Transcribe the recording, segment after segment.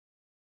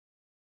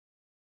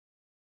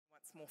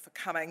more for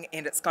coming,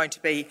 and it's going to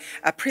be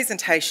a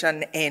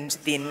presentation and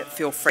then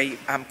feel free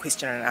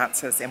question and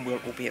answers, and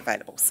we'll all be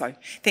available. So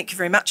thank you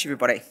very much,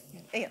 everybody.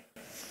 Ian.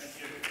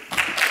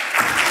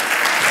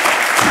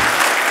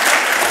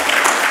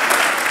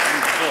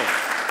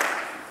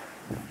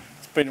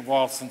 It's been a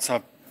while since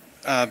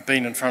I've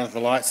been in front of the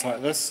lights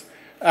like this.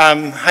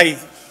 Hey,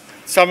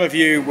 some of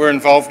you were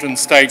involved in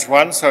stage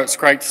one, so it's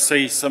great to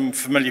see some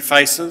familiar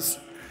faces.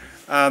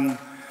 One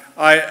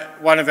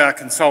of our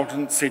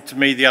consultants said to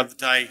me the other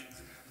day,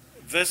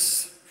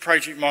 this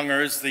Project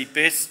Maunga is the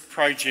best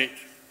project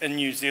in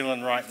New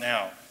Zealand right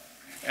now.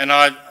 And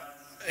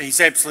he's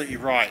absolutely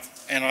right.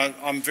 And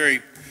I'm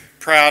very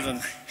proud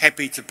and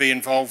happy to be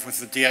involved with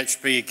the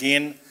DHB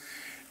again.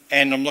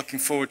 And I'm looking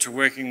forward to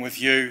working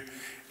with you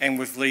and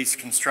with Lee's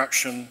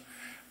Construction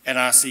and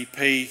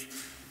RCP,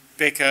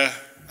 Becca,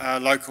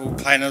 local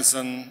planners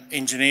and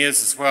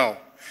engineers as well.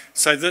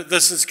 So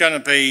this is going to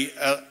be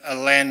a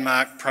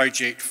landmark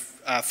project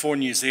for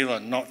New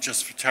Zealand, not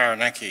just for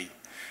Taranaki.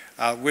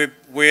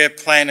 We're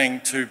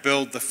planning to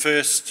build the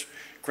first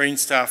Green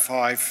Star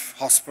 5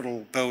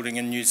 hospital building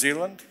in New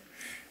Zealand,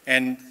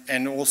 and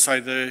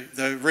also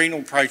the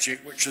renal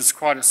project, which is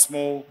quite a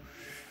small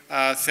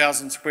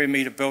 1,000 square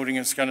metre building,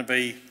 is going to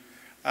be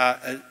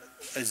a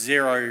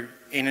zero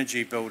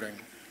energy building.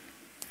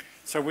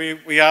 So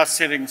we are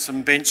setting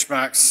some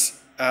benchmarks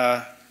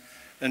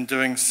in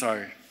doing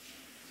so.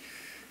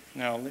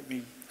 Now let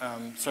me,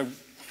 so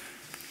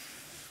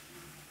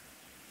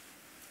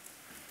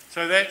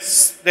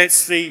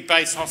that's the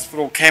base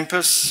hospital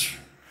campus.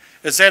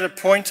 Is that a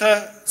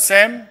pointer,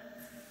 Sam?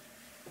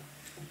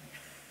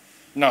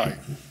 No.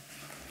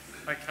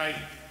 Okay,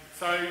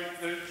 so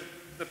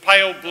the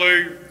pale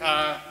blue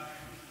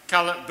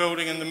coloured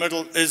building in the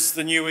middle is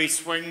the new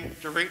East Wing.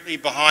 Directly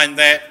behind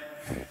that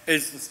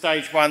is the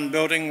stage one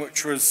building,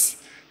 which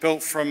was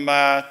built from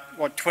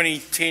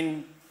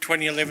 2010,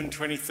 2011,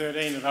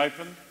 2013 it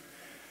opened.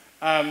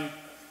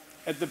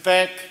 At the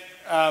back,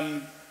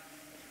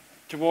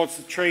 towards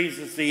the trees,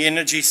 is the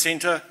energy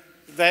centre.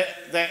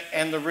 That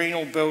and the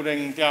renal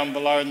building down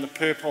below in the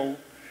purple,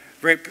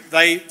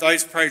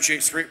 those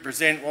projects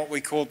represent what we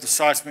call the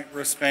seismic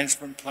risk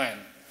management plan.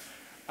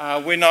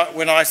 When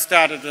I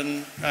started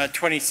in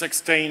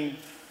 2016,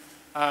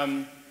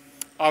 I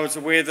was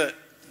aware that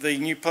the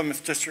New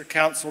Plymouth District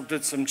Council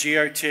did some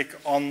geotech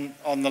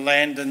on the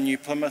land in New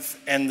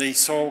Plymouth, and the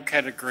soil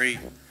category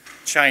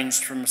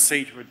changed from a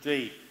C to a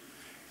D.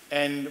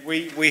 And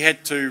we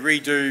had to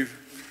redo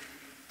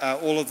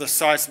all of the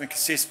seismic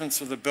assessments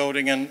of the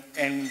building,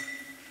 and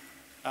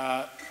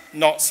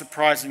not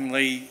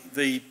surprisingly,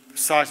 the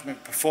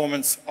seismic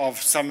performance of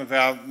some of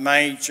our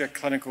major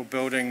clinical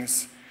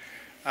buildings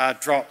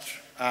dropped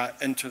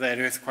into that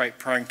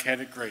earthquake-prone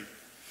category.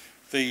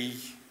 The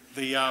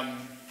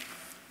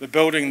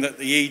building that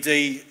the ED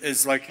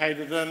is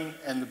located in,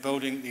 and the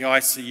building the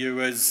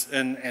ICU is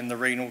in, and the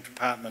renal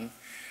department.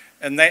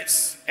 And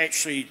that's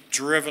actually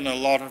driven a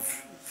lot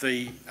of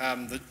the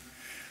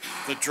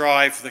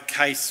drive, the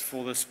case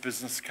for this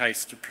business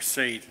case to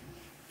proceed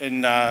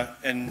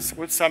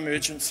with some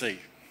urgency.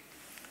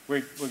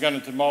 We're going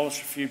to demolish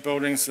a few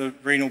buildings. The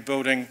renal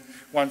building,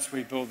 once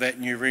we build that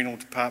new renal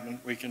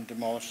department, we can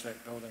demolish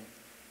that building.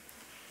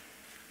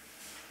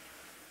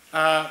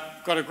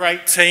 Got a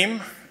great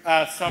team.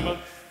 Some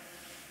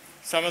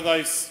of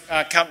those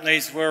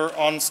companies were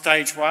on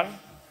stage one.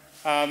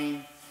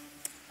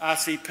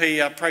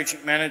 RCP are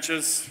project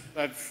managers.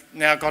 They've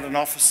now got an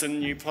office in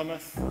New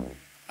Plymouth.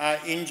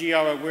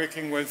 NGO are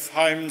working with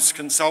Homes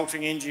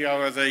Consulting. NGO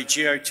are the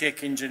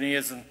geotech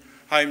engineers, and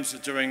Homes are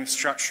doing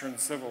structure and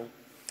civil.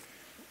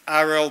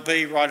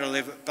 RLB, Ryder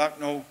Levitt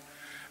Bucknell,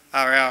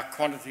 are our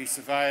quantity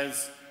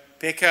surveyors.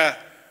 Becca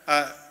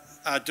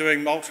are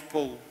doing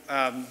multiple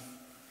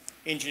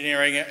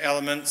engineering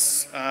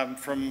elements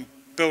from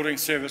building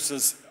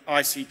services,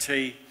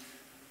 ICT,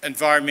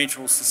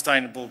 environmental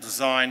sustainable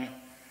design,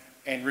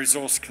 and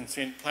resource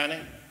consent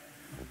planning.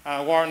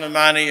 Warren and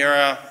Marnie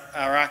are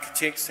our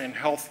architects and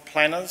health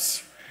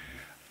planners.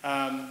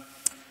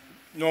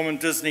 Norman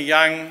Disney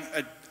Young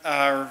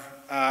are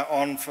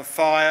on for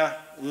fire,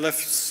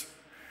 lifts,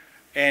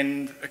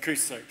 and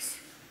acoustics.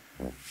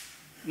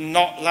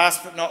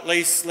 Last but not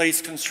least,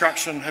 Lee's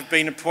Construction have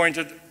been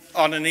appointed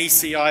on an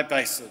ECI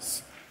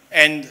basis,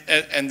 and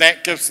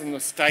that gives them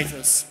the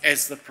status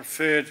as the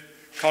preferred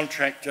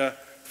contractor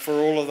for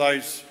all of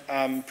those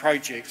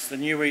projects, the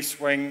new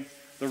East Wing,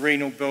 the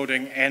renal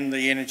building, and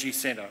the energy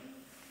centre,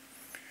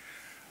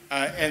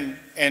 and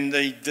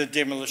the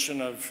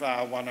demolition of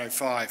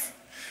 105.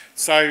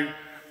 So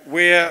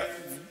we're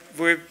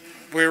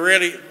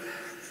really,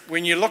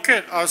 when you look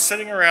at, I was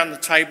sitting around the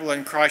table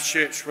in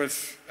Christchurch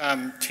with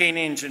 10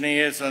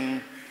 engineers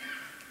and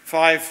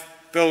 5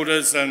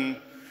 builders and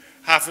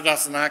half a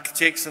dozen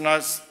architects, and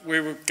we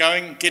were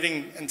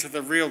getting into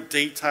the real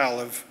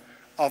detail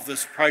of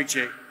this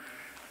project,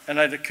 and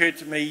it occurred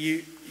to me,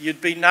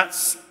 you'd be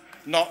nuts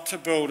not to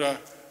build a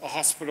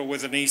hospital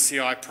with an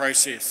ECI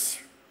process,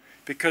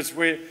 because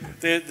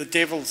the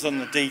devil's in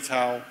the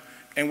detail,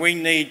 and we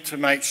need to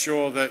make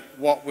sure that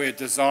what we're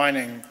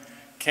designing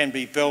can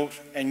be built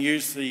and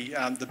use the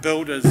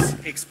builders'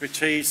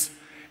 expertise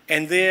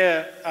and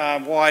their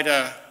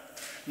wider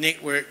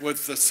network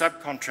with the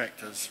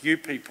subcontractors, you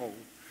people,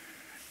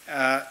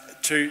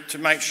 to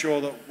make sure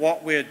that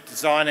what we're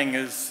designing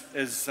is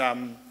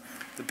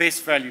the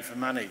best value for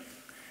money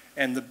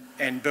and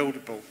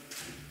buildable.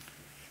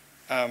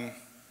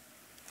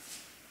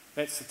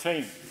 That's the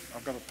team.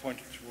 I've got to point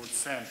it towards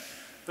Sam.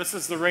 This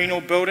is the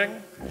renal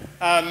building.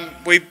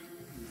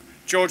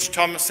 George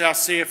Thomas, our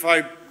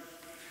CFO,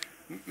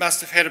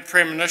 must have had a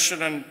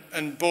premonition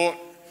and bought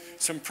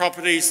some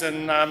properties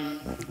in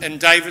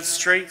David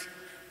Street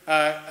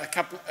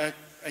a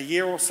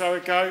year or so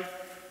ago,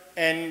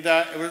 and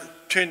it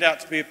turned out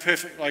to be a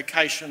perfect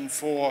location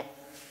for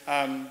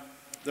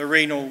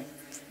the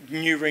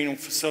new renal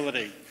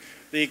facility.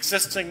 The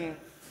existing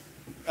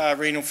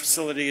renal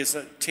facility is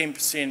at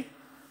 10%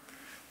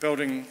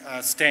 building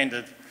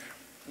standard.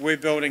 We're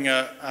building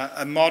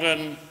a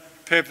modern,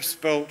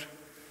 purpose-built,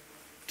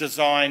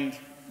 designed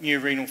new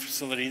renal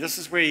facility. This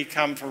is where you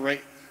come for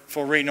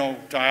renal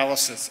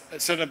dialysis.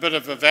 It's in a bit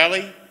of a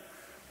valley.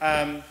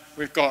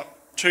 We've got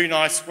two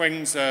nice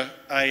wings, a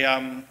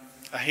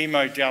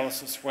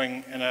hemodialysis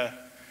wing and a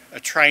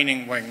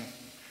training wing.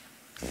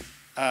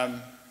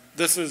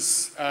 This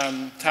is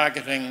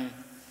targeting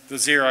the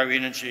zero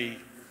energy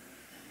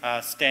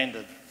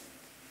standard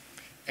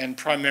and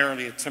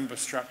primarily a timber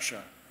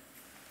structure.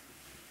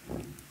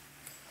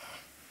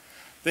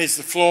 There's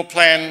the floor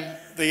plan.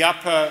 The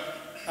upper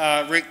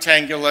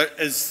rectangular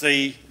is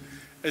the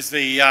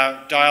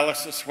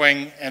dialysis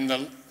wing, and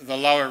the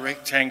lower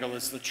rectangle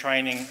is the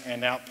training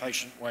and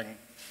outpatient wing,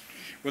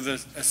 with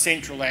a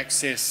central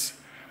access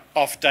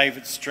off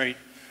David Street.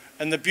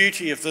 And the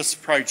beauty of this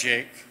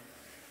project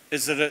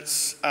is that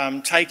it's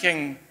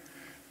taking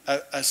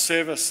a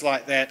service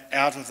like that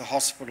out of the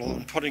hospital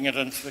and putting it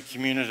into the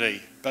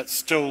community, but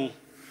still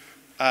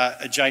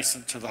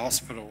adjacent to the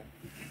hospital.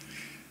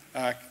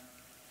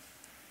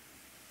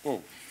 The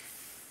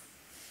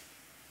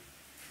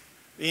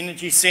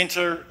Energy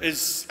Centre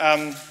is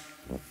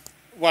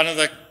one of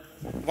the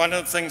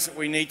things that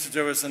we need to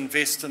do is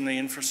invest in the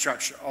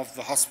infrastructure of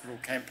the hospital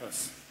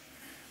campus.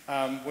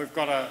 We've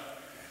got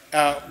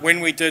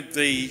when we did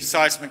the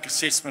seismic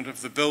assessment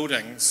of the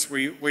buildings,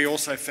 we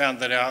also found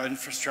that our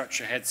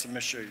infrastructure had some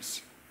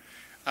issues.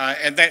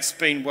 And that's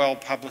been well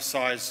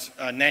publicised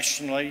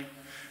nationally,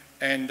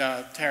 and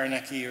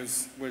Taranaki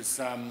was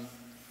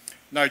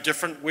no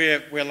different.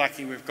 We're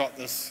lucky we've got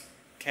this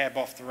cab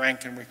off the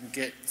rank and we can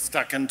get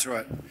stuck into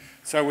it.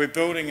 So we're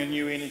building a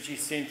new energy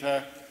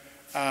centre.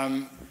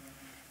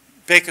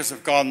 Beckers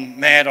have gone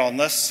mad on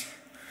this.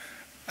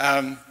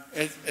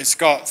 It's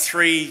got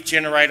 3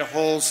 generator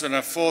halls and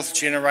a 4th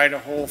generator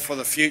hall for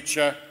the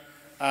future.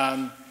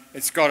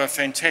 It's got a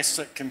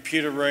fantastic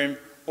computer room,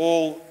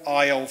 all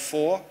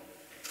IL4.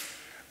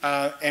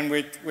 And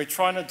we're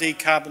trying to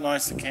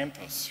decarbonise the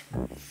campus.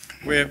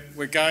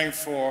 We're going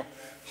for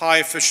high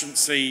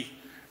efficiency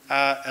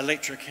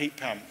electric heat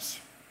pumps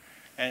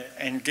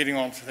and getting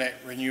onto that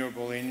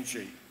renewable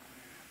energy.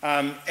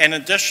 In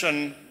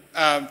addition,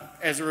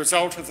 as a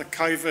result of the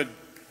COVID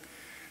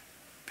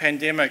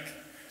pandemic,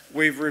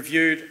 we've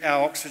reviewed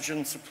our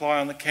oxygen supply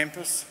on the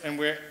campus, and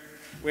we're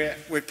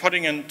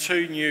putting in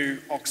 2 new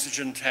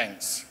oxygen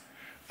tanks,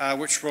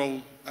 which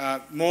will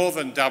more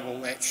than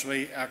double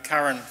actually our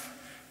current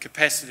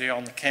capacity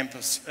on the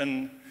campus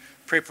in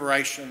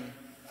preparation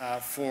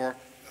for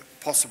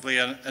possibly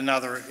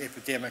another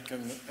epidemic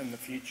in the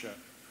future.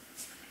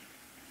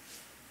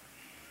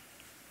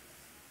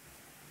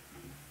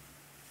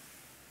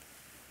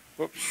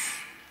 Whoops.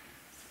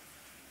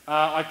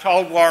 I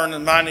told Warren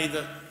and Mani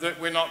that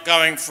we're not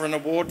going for an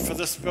award for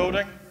this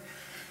building.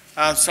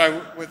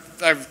 So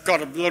they've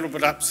got a little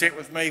bit upset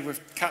with me.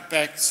 We've cut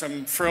back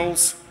some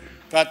frills,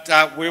 but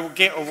we'll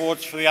get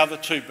awards for the other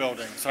 2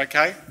 buildings,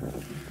 okay?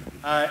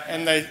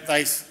 And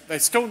they're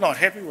still not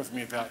happy with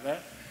me about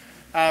that.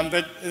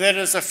 But that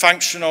is a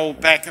functional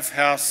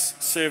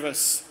back-of-house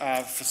service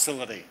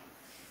facility.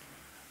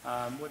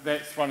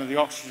 That's one of the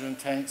oxygen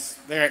tanks.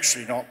 They're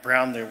actually not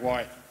brown, they're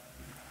white.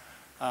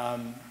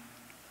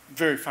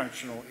 Very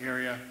functional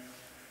area.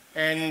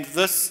 And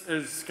this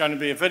is going to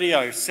be a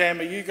video. Sam,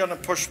 are you going to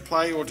push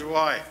play or do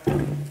I?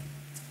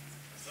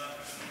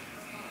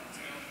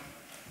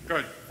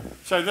 Good.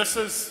 So this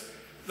is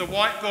the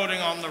white building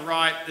on the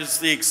right is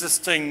the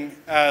existing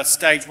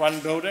stage 1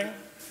 building.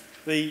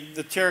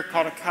 The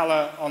terracotta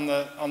colour on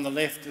the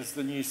left is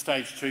the new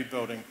stage 2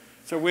 building.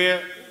 So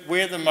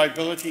where the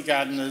mobility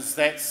garden is,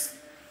 that's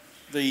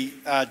the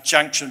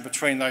junction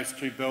between those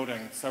 2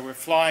 buildings. So we're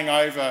flying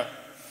over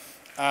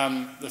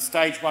the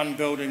stage 1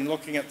 building,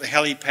 looking at the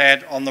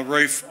helipad on the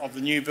roof of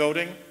the new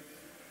building.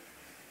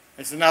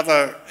 It's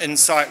another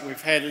insight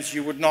we've had is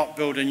you would not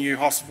build a new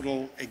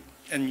hospital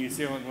in New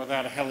Zealand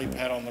without a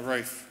helipad on the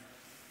roof.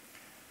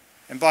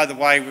 And by the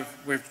way,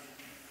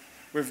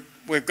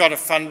 we've got a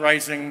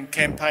fundraising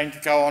campaign to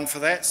go on for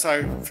that,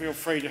 so feel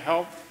free to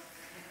help.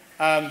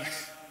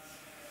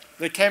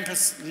 the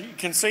campus, you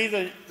can see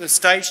the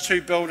stage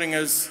 2 building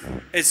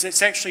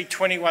it's actually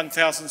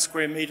 21,000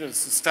 square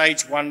metres. The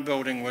stage 1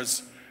 building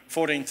was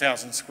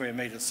 14,000 square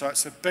metres. So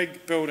it's a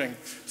big building.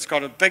 It's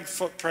got a big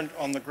footprint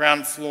on the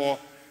ground floor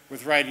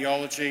with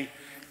radiology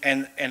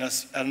and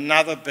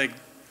another big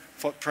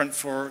footprint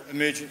for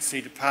emergency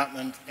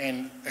department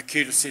and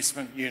acute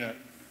assessment unit.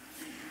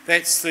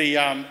 That's the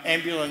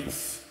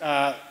ambulance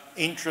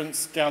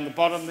entrance down the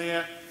bottom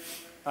there.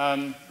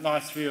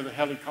 Nice view of the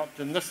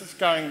helicopter. And this is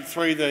going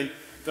through the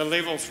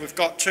levels. We've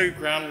got 2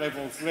 ground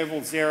levels.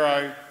 Level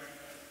 0,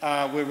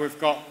 where we've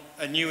got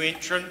a new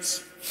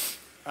entrance,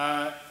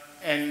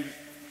 and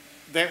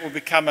that will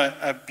become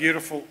a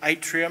beautiful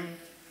atrium.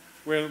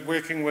 We're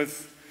working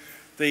with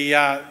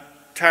the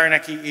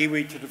Taranaki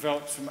iwi to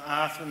develop some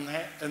art in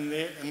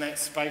that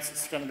space.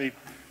 It's going to be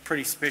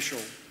pretty special.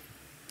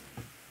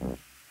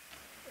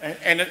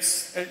 And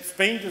it's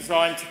been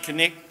designed to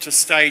connect to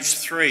stage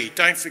 3.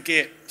 Don't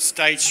forget,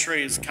 stage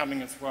 3 is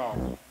coming as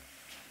well.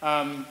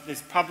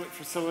 There's public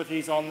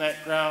facilities on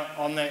that ground,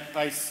 on that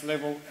base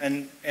level,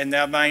 and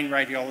our main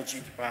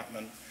radiology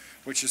department,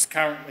 which is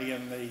currently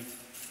in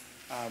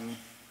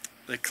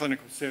the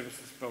clinical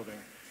services building.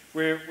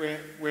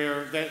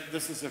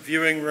 This is a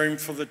viewing room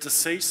for the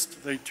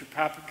deceased, the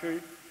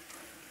tupapaku,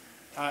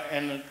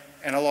 and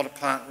a lot of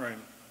plant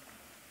room.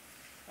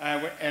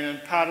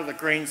 And part of the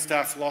Green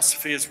Star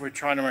philosophy is we're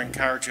trying to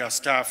encourage our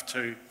staff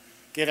to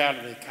get out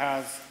of their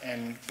cars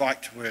and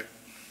bike to work.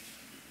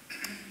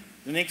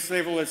 The next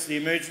level is the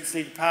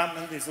emergency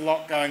department. There's a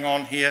lot going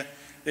on here.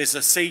 There's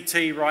a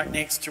CT right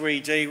next to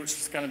ED, which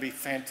is going to be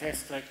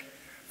fantastic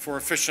for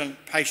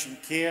efficient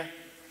patient care,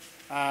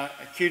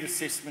 acute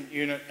assessment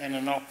unit, and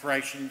an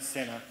operations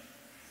centre.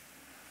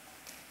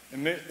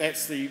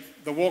 That's the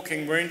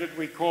walking wounded,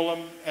 we call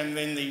them, and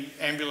then the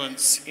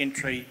ambulance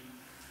entry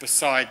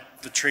beside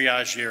the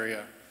triage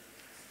area.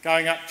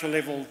 Going up to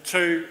level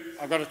 2,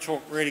 I've got to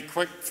talk really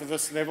quick for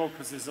this level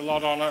because there's a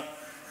lot on it.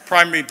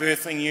 Primary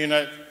birthing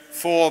unit,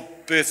 4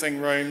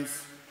 birthing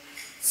rooms.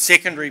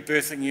 Secondary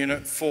birthing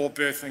unit, 4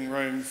 birthing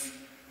rooms.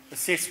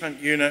 Assessment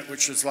unit,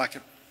 which is like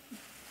a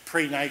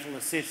prenatal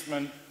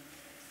assessment.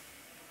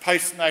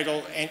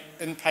 Postnatal and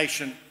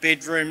inpatient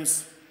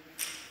bedrooms,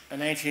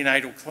 an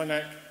antenatal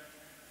clinic,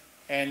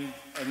 and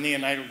a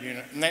neonatal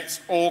unit. And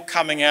that's all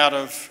coming out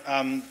of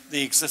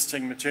the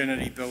existing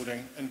maternity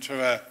building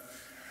into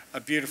a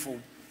beautiful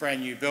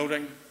brand new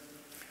building.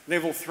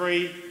 Level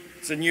 3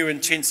 is a new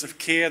intensive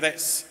care.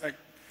 That's a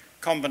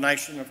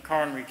combination of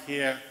coronary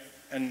care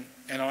and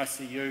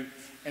ICU.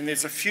 And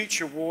there's a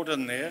future ward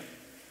in there.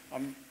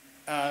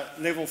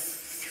 Level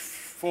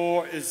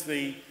 4 is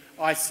the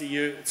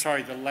ICU,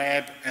 sorry, the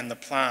lab and the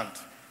plant.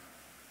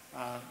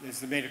 There's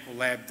the medical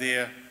lab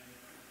there.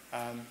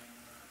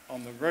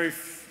 On the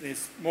roof,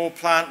 there's more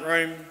plant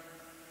room,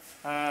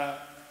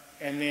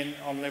 and then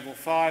on level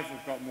 5,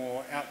 we've got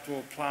more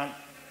outdoor plant.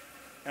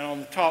 And on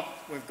the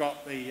top, we've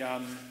got the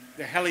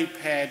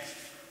helipad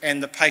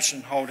and the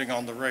patient holding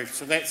on the roof.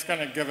 So that's going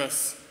to give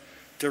us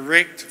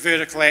direct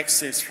vertical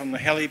access from the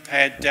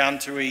helipad down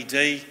to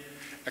ED,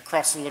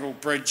 across a little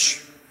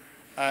bridge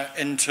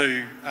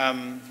into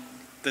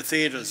the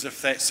theatres,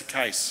 if that's the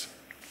case.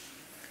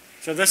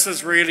 So this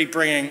is really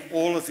bringing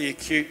all of the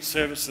acute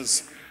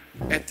services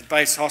at the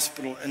base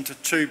hospital into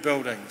 2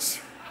 buildings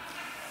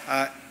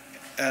at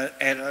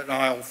an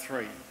aisle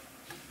 3.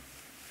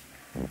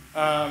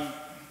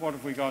 What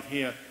have we got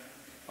here?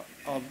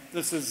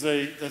 This is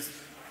the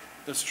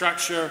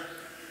structure.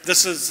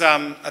 This is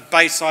a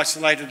base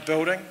isolated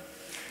building.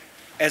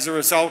 As a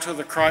result of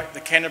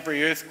the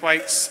Canterbury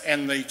earthquakes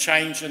and the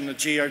change in the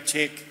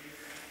geotech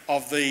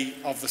of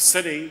the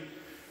city,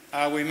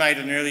 we made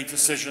an early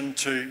decision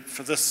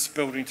for this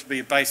building to be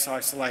a base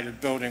isolated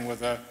building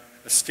with a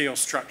steel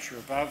structure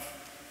above.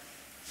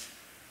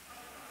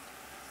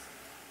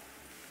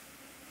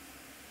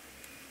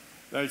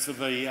 Those are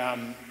the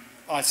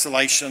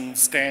isolation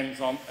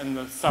stands in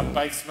the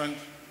sub-basement.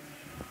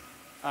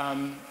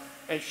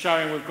 It's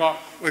showing we've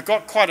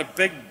got quite a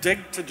big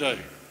dig to do.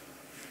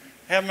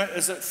 How much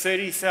is it?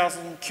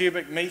 30,000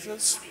 cubic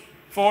metres?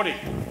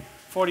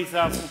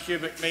 40,000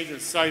 cubic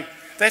metres. So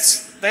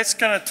that's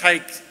going to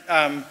take,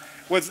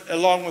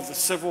 along with the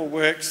civil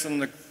works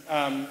and the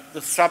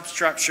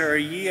substructure,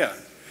 a year.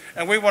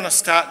 And we want to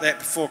start that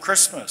before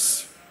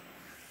Christmas,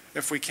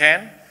 if we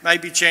can,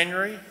 maybe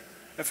January.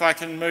 If I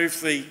can move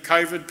the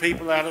COVID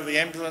people out of the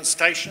ambulance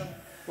station,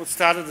 we'll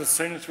start it as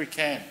soon as we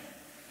can.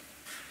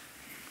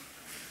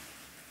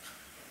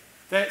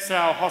 That's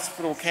our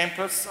hospital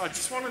campus. I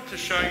just wanted to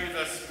show you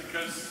this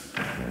because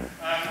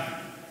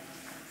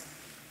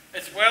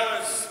as well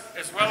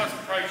as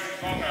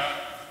Project Maunga,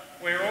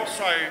 we're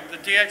also, the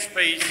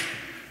DHB's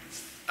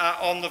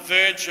on the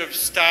verge of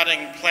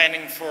starting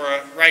planning for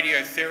a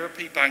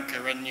radiotherapy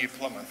bunker in New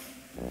Plymouth.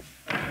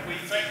 We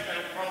think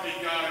it'll probably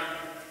go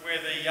where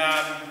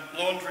the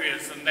laundry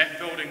is in that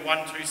building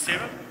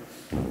 127.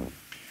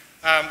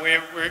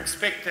 We're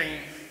expecting,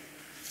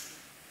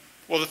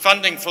 well, the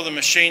funding for the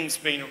machine's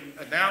been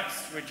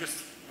announced. We've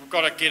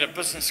got to get a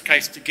business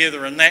case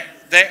together, and that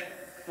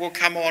will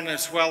come on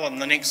as well in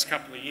the next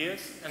couple of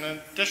years. And in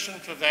addition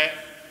to that,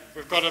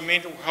 we've got a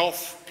mental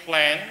health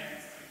plan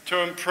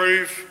to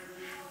improve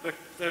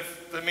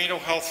the mental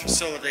health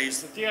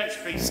facilities. The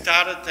DHB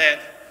started that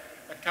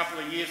a couple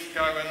of years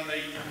ago in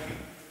the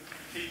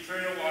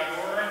Eternal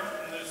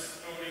Iora in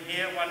this building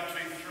here, 1, 2,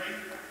 3.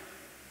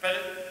 But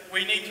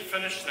we need to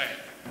finish that.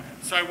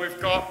 So we've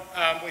got,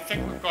 we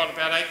think we've got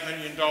about $8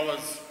 million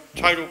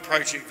total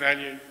project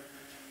value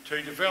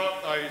to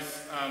develop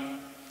those,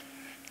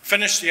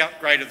 finish the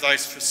upgrade of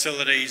those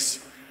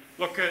facilities,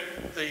 look at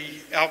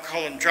the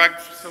alcohol and drug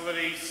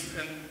facilities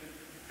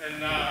in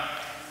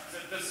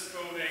this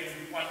building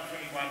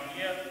 121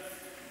 here,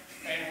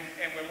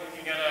 and we're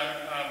looking at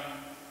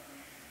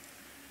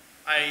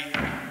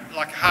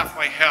like a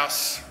halfway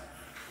house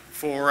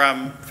for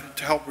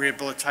to help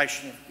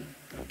rehabilitation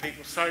of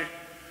people. So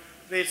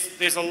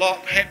there's a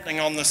lot happening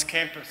on this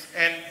campus,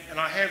 and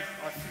I'd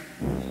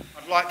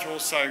like to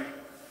also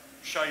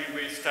show you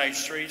where stage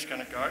 3 is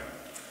going to go.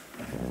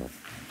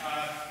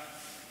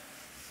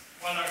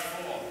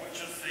 104,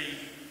 which is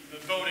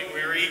the building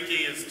where ED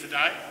is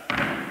today.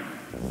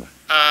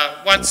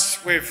 Once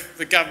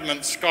the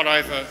government's got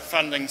over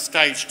funding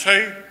stage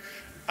 2,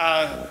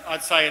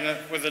 I'd say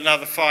with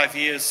another 5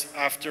 years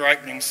after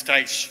opening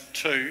stage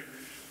 2,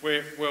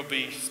 we'll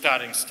be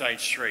starting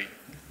stage 3.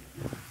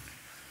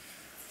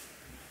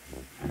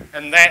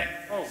 And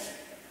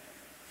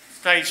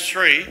stage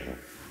 3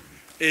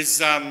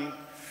 is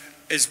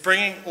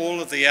bringing all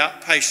of the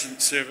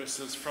outpatient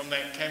services from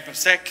that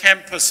campus. That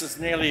campus is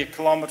nearly 1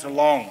 kilometre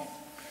long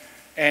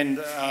and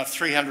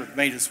 300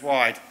 metres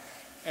wide.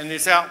 And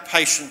there's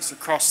outpatients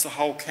across the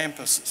whole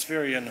campus. It's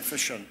very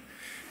inefficient.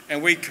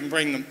 And we can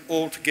bring them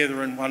all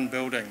together in one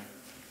building,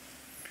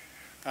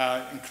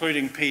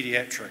 including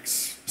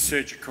paediatrics,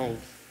 surgical,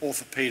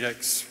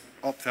 orthopaedics,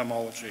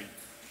 ophthalmology,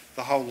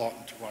 the whole lot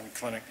into one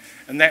clinic.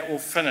 And that will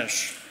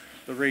finish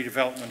the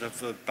redevelopment of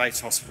the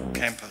base hospital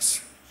campus.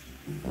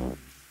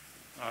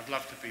 I'd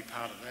love to be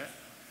part of that.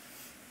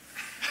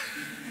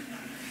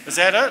 Is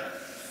that it?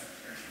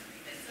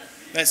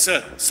 That's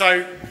it.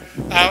 So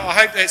I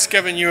hope that's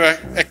given you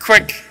a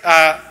quick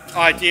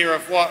idea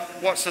of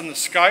what's in the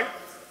scope.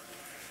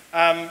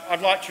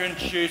 I'd like to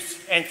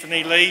introduce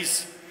Anthony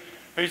Lees,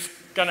 who's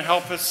going to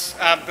help us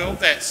build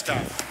that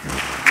stuff.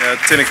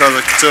 Tēnā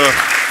koutou katoa.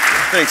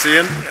 Thanks,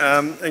 Ian.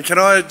 And can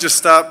I just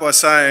start by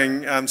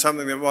saying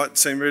something that might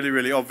seem really,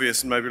 really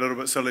obvious and maybe a little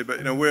bit silly,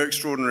 but we're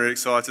extraordinarily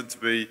excited to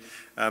be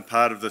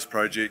part of this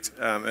project.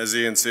 As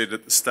Ian said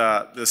at the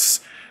start, this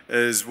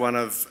is one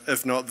of,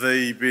 if not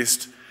the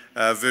best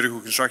vertical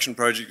construction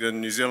project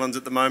in New Zealand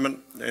at the moment,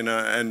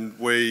 and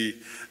we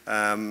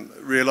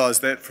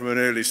realised that from an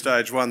early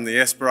stage. One, the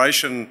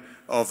aspiration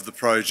of the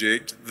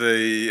project,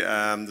 the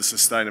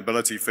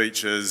sustainability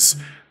features,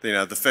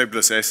 the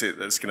fabulous asset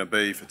that it's going to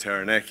be for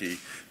Taranaki,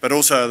 but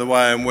also the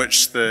way in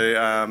which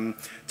the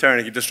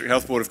Taranaki District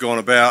Health Board have gone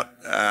about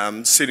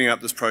setting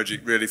up this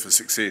project really for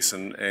success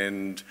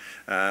and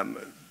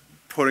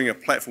putting a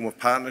platform of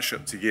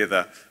partnership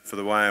together for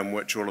the way in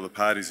which all of the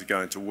parties are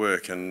going to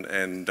work, and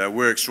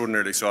we're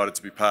extraordinarily excited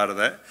to be part of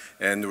that,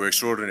 and we're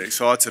extraordinarily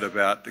excited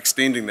about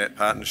extending that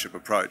partnership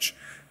approach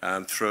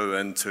through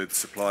into the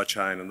supply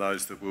chain and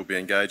those that we'll be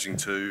engaging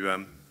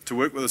to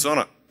work with us on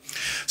it.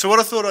 So what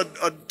I thought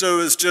I'd do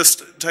is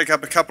just take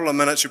up a couple of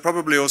minutes. You're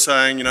probably all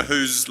saying,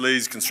 who's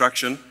Lees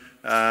Construction?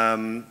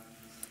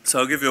 So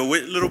I'll give you a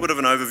little bit of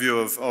an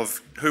overview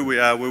of who we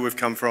are, where we've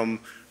come from,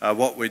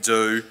 what we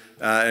do,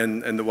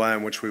 and the way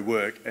in which we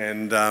work.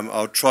 And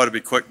I'll try to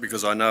be quick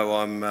because I know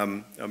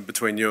I'm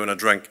between you and a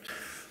drink.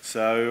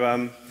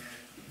 So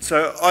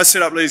I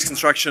set up Lees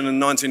Construction in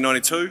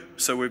 1992.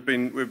 So we've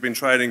been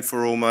trading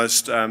for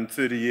almost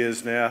 30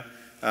 years now,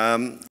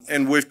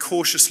 and we've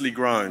cautiously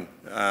grown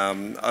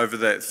over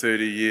that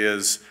 30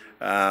 years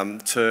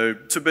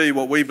to be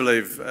what we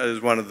believe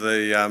is one of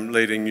the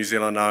leading New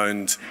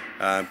Zealand-owned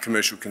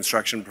commercial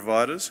construction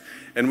providers.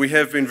 And we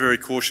have been very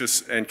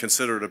cautious and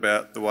considerate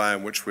about the way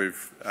in which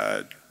we've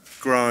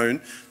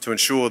grown to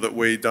ensure that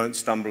we don't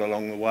stumble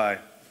along the way.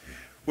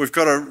 We've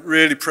got a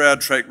really proud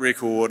track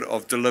record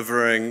of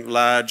delivering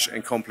large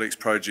and complex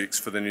projects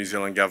for the New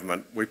Zealand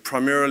government. We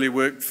primarily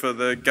work for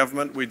the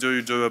government. We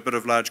do a bit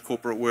of large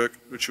corporate work,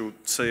 which you'll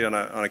see on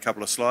a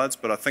couple of slides,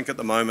 but I think at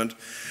the moment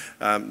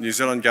New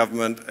Zealand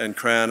government and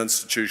Crown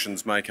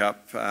institutions make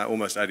up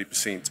almost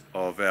 80%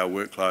 of our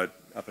workload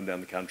up and down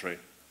the country.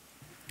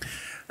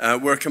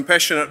 We're a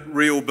compassionate,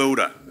 real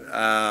builder.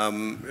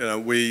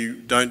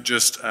 We don't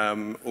just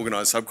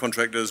organise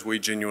subcontractors, we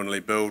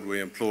genuinely build.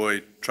 We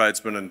employ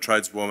tradesmen and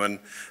tradeswomen,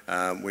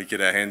 we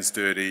get our hands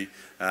dirty,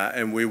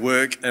 and we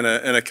work in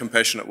a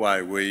compassionate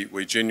way.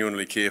 We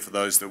genuinely care for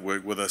those that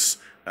work with us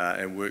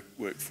and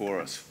work for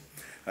us.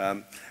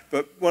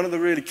 But one of the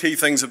really key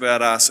things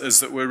about us is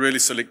that we're really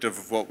selective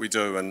of what we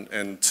do,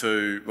 and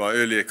to my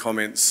earlier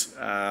comments,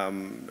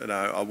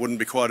 I wouldn't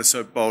be quite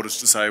so bold as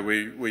to say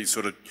we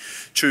sort of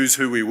choose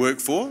who we work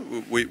for.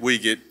 We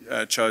get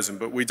chosen,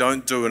 but we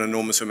don't do an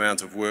enormous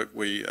amount of work.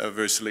 We are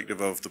very selective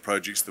of the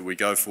projects that we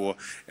go for,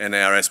 and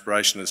our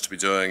aspiration is to be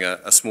doing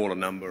a smaller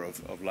number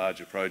of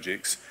larger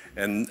projects,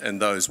 and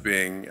those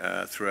being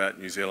throughout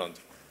New Zealand.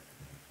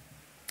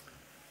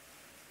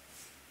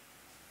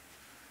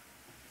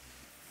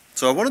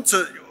 So I wanted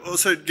to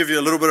also give you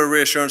a little bit of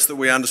reassurance that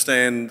we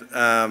understand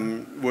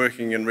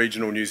working in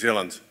regional New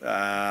Zealand.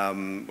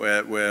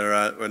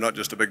 We're not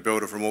just a big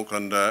builder from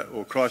Auckland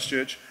or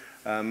Christchurch.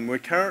 We're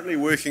currently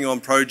working on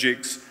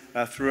projects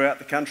throughout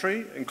the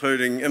country,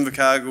 including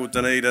Invercargill,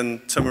 Dunedin,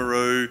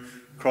 Timaru,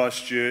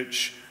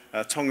 Christchurch,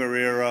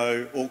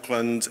 Tongariro,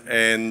 Auckland,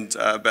 and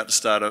about to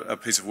start a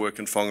piece of work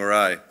in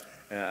Whangarei.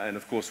 And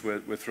of course we're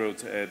thrilled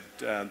to add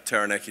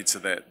Taranaki to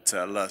that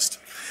list.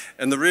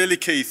 And the really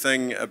key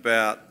thing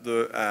about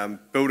the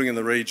building in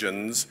the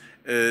regions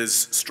is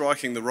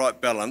striking the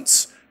right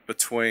balance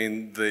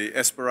between the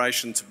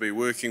aspiration to be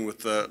working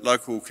with the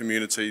local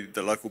community,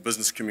 the local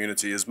business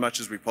community as much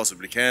as we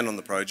possibly can on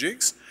the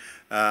projects,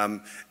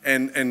 and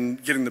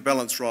getting the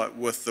balance right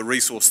with the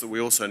resource that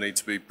we also need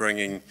to be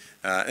bringing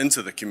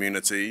into the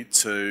community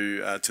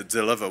to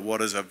deliver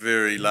what is a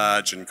very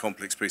large and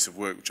complex piece of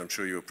work, which I'm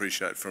sure you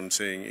appreciate from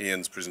seeing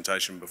Ian's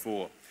presentation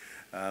before.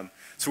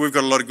 So we've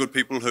got a lot of good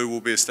people who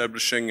will be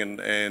establishing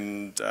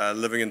and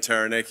living in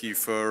Taranaki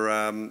for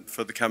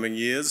the coming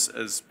years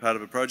as part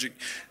of a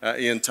project.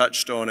 Ian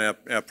touched on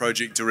our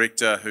project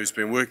director, who's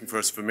been working for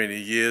us for many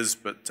years,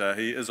 but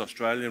he is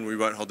Australian. We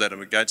won't hold that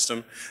against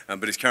him,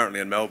 but he's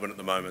currently in Melbourne at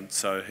the moment,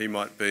 so he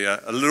might be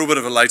a little bit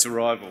of a late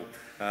arrival,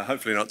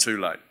 hopefully not too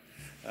late.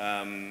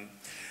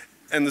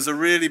 And there's a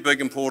really big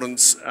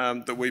importance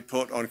that we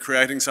put on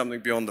creating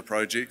something beyond the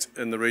project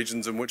in the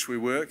regions in which we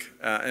work,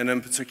 and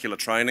in particular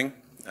training.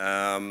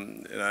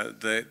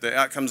 The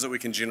outcomes that we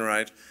can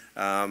generate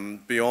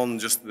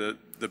beyond just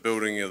the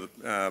building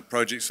of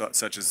projects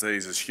such as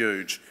these is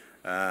huge.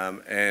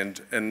 And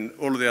in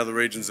all of the other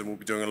regions, and we'll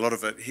be doing a lot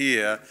of it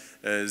here,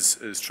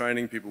 is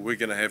training people. We're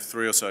going to have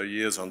 3 or so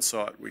years on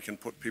site. We can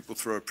put people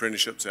through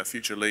apprenticeships, our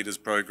Future Leaders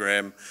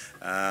program,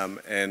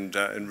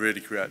 and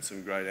really create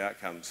some great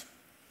outcomes.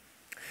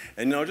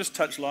 And I'll just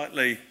touch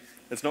lightly,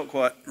 it's not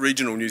quite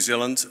regional New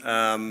Zealand,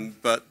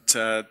 but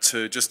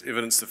to just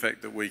evidence the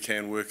fact that we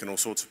can work in all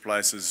sorts of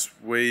places.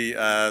 We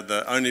are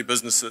the only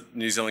business that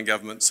New Zealand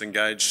government's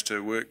engaged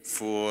to work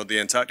for the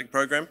Antarctic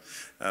program.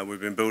 We've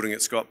been building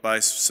at Scott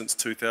Base since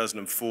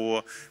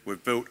 2004.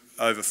 We've built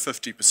over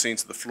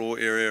 50% of the floor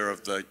area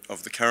of the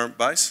current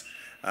base.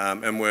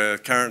 And we're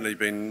currently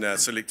been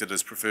selected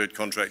as preferred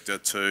contractor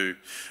to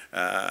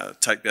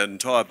take that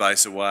entire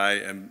base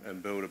away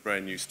and build a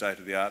brand new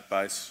state-of-the-art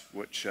base,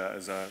 which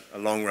is a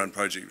long-run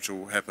project which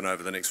will happen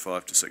over the next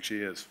 5 to 6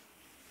 years.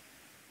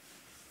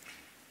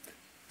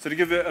 So to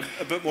give you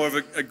a bit more of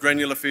a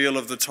granular feel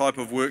of the type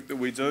of work that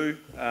we do,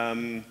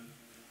 and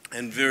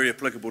very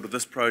applicable to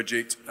this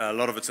project, a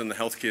lot of it's in the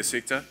healthcare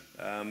sector.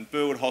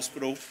 Burwood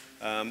Hospital,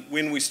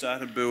 when we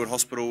started Burwood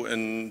Hospital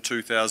in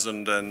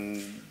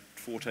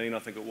 2014, I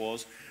think it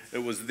was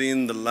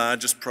then the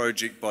largest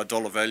project by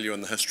dollar value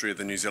in the history of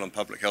the New Zealand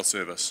Public Health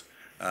Service.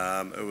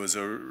 It was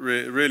a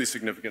really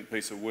significant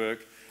piece of work.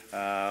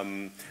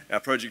 Our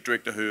project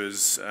director, who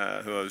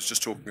I was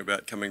just talking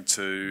about coming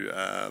to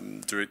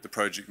direct the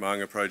project,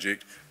 Maunga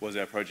project, was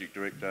our project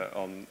director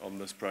on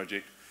this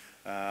project.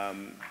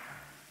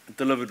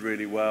 Delivered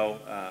really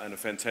well and a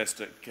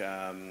fantastic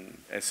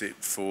asset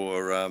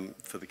for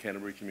the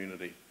Canterbury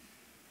community.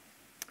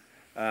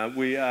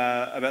 We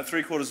are about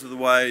 3/4 of the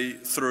way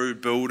through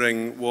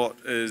building what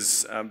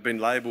has been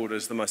labelled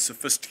as the most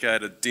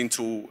sophisticated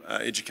dental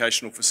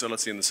educational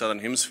facility in the Southern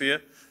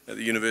Hemisphere at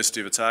the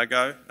University of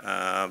Otago.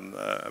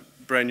 A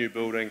brand new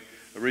building,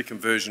 a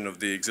reconversion of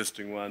the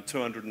existing one,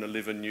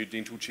 211 new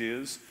dental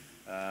chairs,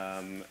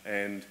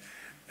 and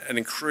an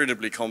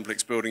incredibly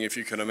complex building. If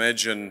you can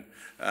imagine,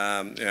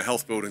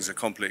 health buildings are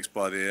complex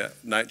by their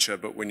nature,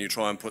 but when you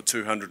try and put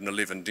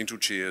 211 dental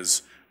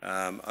chairs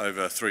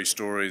over 3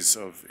 stories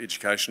of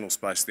educational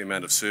space, the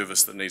amount of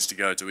service that needs to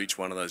go to each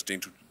one of those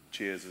dental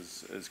chairs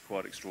is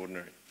quite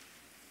extraordinary.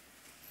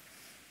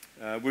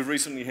 We've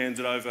recently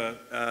handed over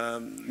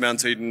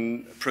Mount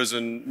Eden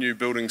Prison New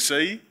Building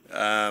C,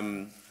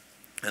 and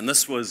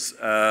this was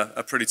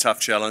a pretty tough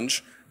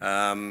challenge.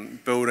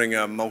 Building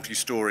a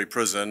multi-storey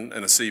prison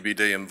in a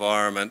CBD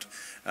environment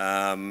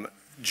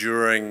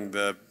during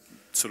the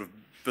sort of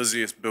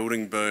busiest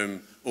building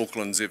boom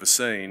Auckland's ever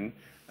seen,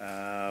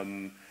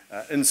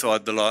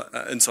 inside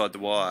the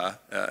wire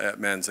at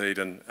Mount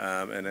Eden,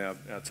 and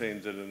our team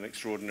did an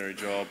extraordinary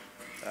job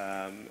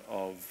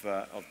of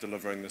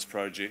delivering this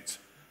project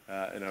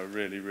in a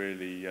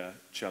really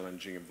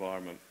challenging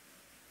environment.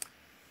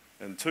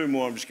 And 2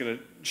 more I'm just going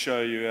to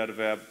show you out of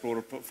our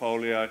broader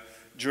portfolio.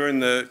 During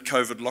the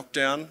COVID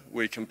lockdown,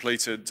 we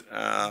completed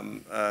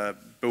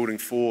Building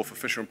 4 for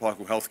Fisher &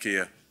 Paykel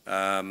Healthcare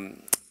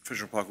for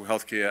Fisher & Paykel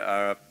Healthcare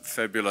are a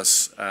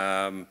fabulous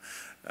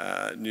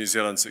New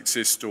Zealand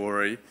success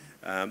story.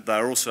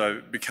 They're also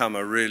become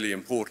a really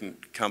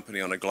important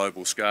company on a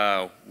global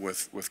scale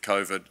with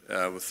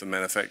COVID, with the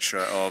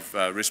manufacture of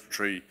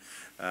respiratory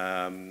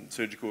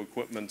surgical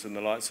equipment and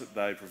the likes that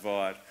they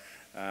provide.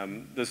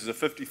 This is a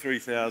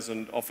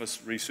 53,000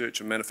 office research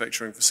and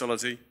manufacturing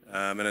facility,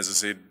 and as I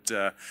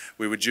said,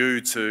 we were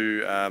due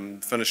to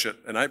finish it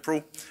in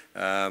April,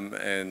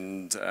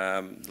 and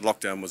the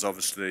lockdown was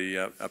obviously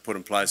put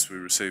in place. We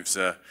received,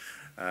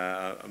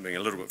 I'm being a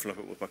little bit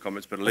flippant with my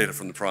comments, but a letter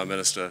from the Prime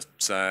Minister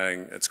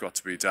saying it's got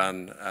to be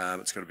done,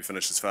 it's got to be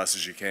finished as fast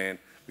as you can,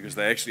 because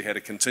they actually had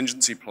a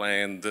contingency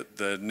plan that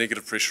the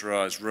negative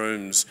pressurised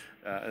rooms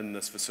in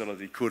this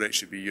facility could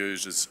actually be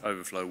used as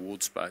overflow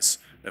ward space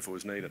if it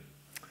was needed.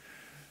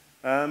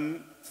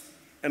 And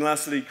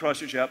lastly,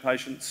 Christchurch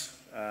Outpatients,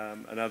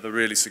 another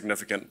really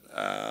significant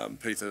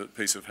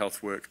piece of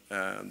health work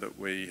that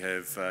we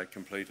have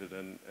completed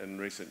in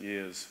recent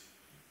years.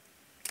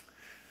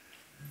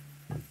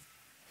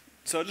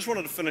 So I just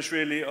wanted to finish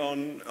really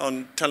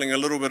on telling a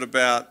little bit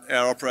about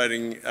our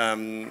operating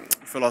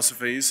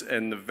philosophies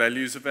and the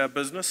values of our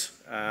business.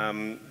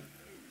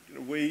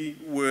 We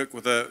work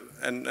with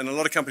and a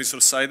lot of companies sort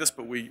of say this,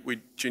 but we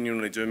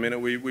genuinely do mean it.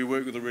 We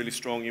work with a really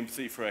strong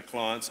empathy for our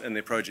clients and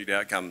their project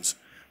outcomes.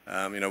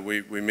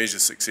 We measure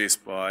success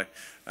by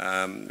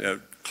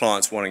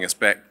clients wanting us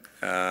back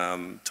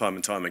time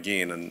and time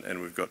again,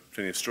 and we've got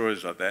plenty of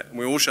stories like that. And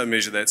we also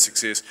measure that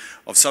success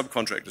of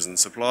subcontractors and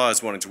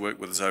suppliers wanting to work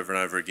with us over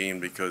and over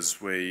again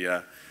because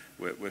we're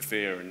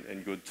fair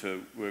and good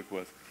to work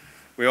with.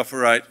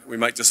 We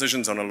make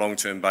decisions on a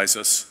long-term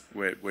basis.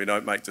 We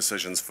don't make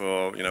decisions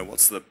for,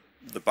 what's the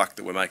buck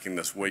that we're making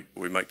this week.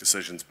 We make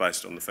decisions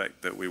based on the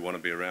fact that we want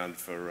to be around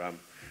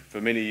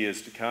for many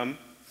years to come.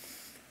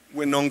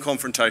 We're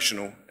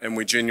non-confrontational, and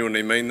we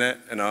genuinely mean that,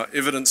 and I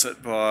evidence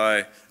it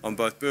by, on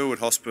both Burwood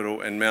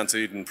Hospital and Mount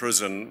Eden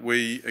Prison,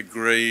 we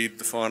agreed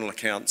the final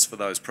accounts for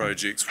those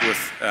projects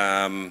with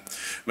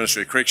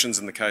Ministry of Corrections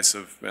in the case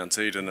of Mount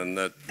Eden and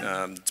the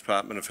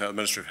Department of Health,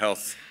 Ministry of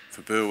Health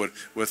for Burwood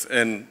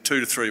within 2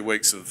 to 3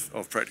 weeks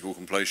of practical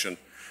completion.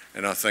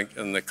 And I think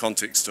in the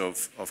context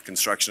of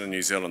construction in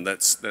New Zealand,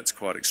 that's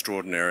quite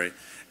extraordinary.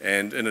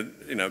 And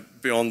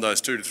beyond those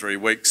 2 to 3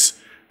 weeks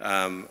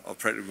of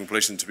practical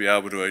completion, to be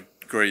able to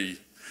agree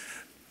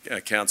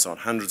accounts on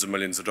hundreds of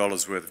millions of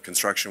dollars worth of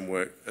construction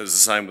work is the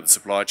same with the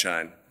supply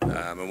chain.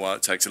 And while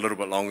it takes a little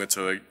bit longer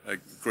to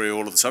agree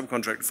all of the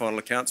subcontractor final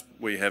accounts,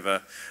 we have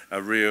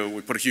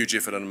we put a huge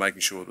effort into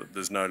making sure that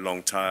there's no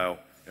long tail,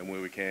 and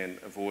where we can,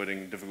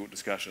 avoiding difficult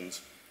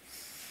discussions.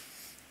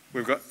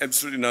 We've got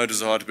absolutely no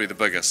desire to be the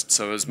biggest.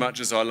 So as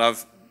much as I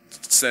love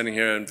standing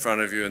here in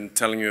front of you and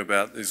telling you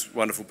about these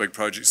wonderful big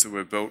projects that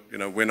we've built,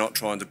 we're not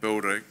trying to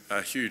build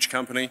a huge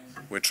company.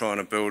 We're trying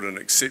to build an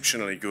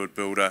exceptionally good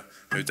builder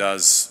who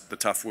does the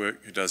tough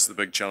work, who does the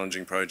big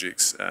challenging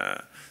projects.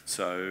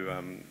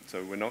 So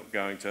we're not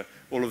going to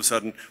all of a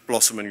sudden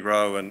blossom and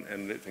grow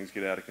and let things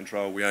get out of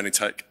control. We only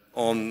take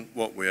on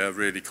what we are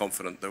really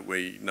confident that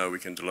we know we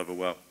can deliver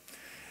well.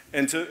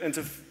 And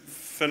to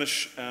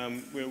finish,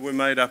 we're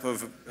made up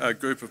of a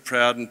group of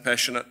proud and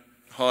passionate,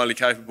 highly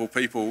capable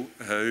people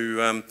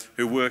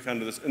who work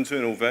under this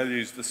internal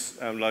values.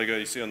 This logo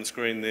you see on the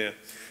screen there,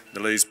 the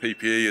Lee's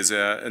PPE, is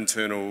our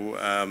internal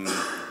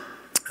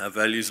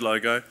values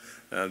logo.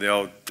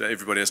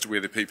 Everybody has to wear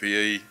their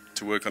PPE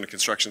to work on a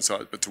construction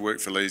site, but to work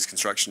for Lee's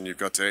Construction, you've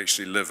got to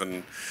actually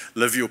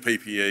live your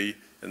PPE.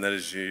 And that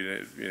is,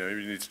 you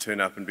need to turn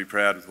up and be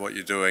proud of what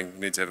you're doing. You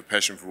need to have a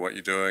passion for what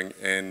you're doing,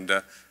 and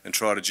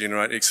try to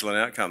generate excellent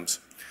outcomes.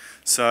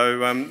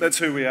 So that's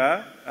who we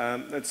are.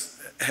 That's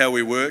how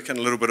we work, and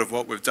a little bit of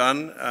what we've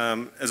done.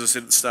 As I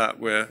said at the start,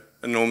 we're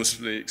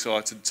enormously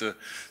excited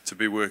to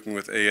be working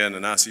with Ian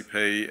and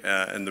RCP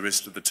and the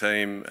rest of the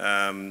team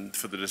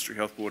for the District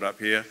Health Board up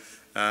here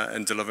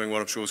and delivering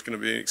what I'm sure is going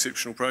to be an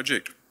exceptional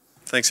project.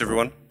 Thanks,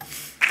 everyone.